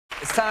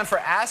It's time for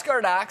Ask Our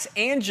Docs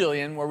and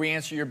Jillian, where we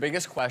answer your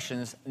biggest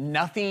questions.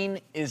 Nothing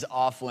is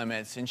off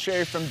limits. And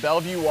Sherry from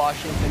Bellevue,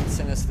 Washington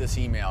sent us this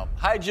email.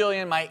 Hi,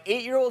 Jillian. My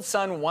 8-year-old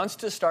son wants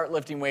to start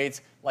lifting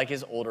weights like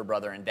his older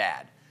brother and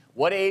dad.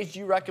 What age do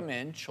you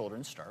recommend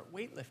children start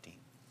weightlifting?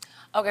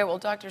 Okay, well,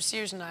 Dr.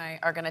 Sears and I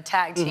are going to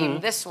tag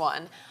team this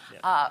one.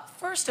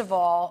 First of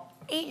all,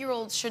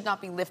 8-year-olds should not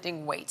be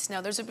lifting weights.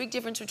 Now, there's a big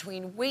difference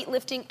between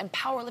weightlifting and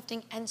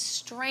powerlifting and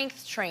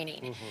strength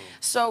training.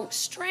 So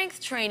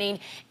strength training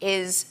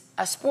is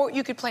a sport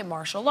you could play,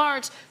 martial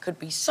arts, could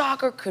be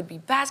soccer, could be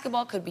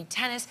basketball, could be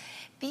tennis.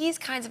 These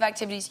kinds of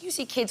activities, you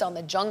see kids on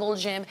the jungle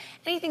gym,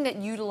 anything that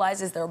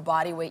utilizes their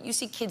body weight. You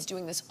see kids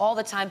doing this all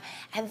the time,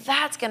 and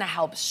that's going to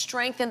help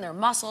strengthen their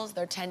muscles,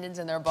 their tendons,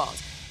 and their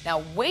bones.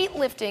 Now,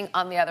 weightlifting,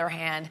 on the other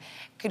hand,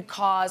 could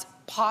cause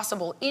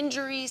possible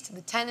injuries to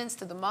the tendons,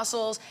 to the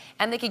muscles,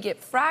 and they could get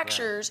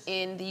fractures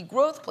in the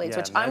growth plates,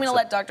 which I'm going to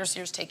let Dr.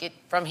 Sears take it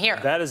from here.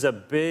 That is a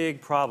big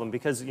problem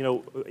because, you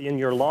know, in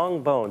your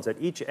long bones, at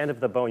each end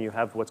of the bone, you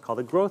have what's called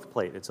a growth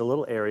plate. It's a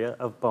little area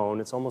of bone.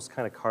 It's almost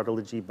kind of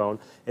cartilagey bone.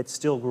 It's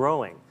still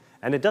growing.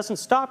 And it doesn't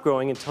stop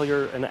growing until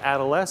you're an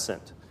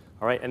adolescent.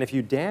 All right, and if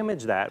you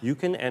damage that, you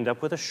can end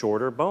up with a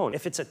shorter bone.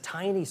 If it's a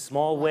tiny,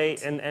 small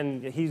weight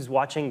and he's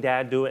watching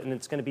dad do it and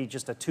it's gonna be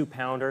just a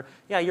 2-pounder,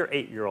 yeah, your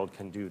 8-year-old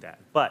can do that.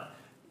 But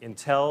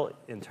until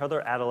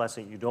they're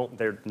adolescent,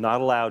 they're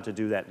not allowed to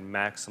do that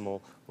maximal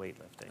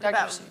weightlifting. What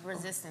about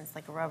resistance,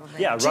 like a rubber band?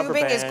 Yeah, rubber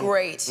Tubing band. is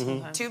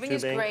great. Tubing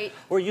is great.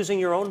 Or using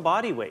your own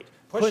body weight.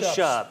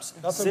 Push-ups,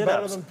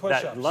 sit-ups,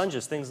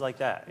 lunges, things like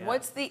that. Yeah.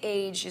 What's the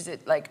age? Is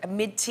it like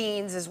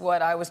mid-teens is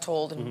what I was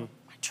told in my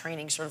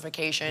training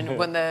certification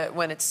when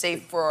it's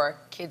safe for our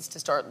kids to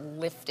start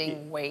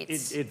lifting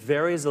weights? It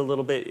varies a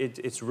little bit.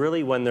 It's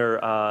really when they're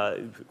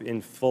in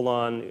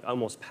full-on,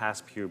 almost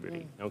past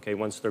puberty. Okay,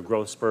 once their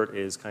growth spurt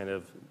is kind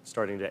of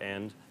starting to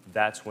end,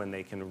 that's when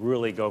they can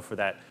really go for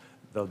that,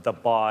 the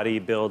body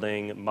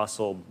building,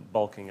 muscle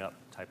bulking up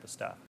type of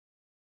stuff.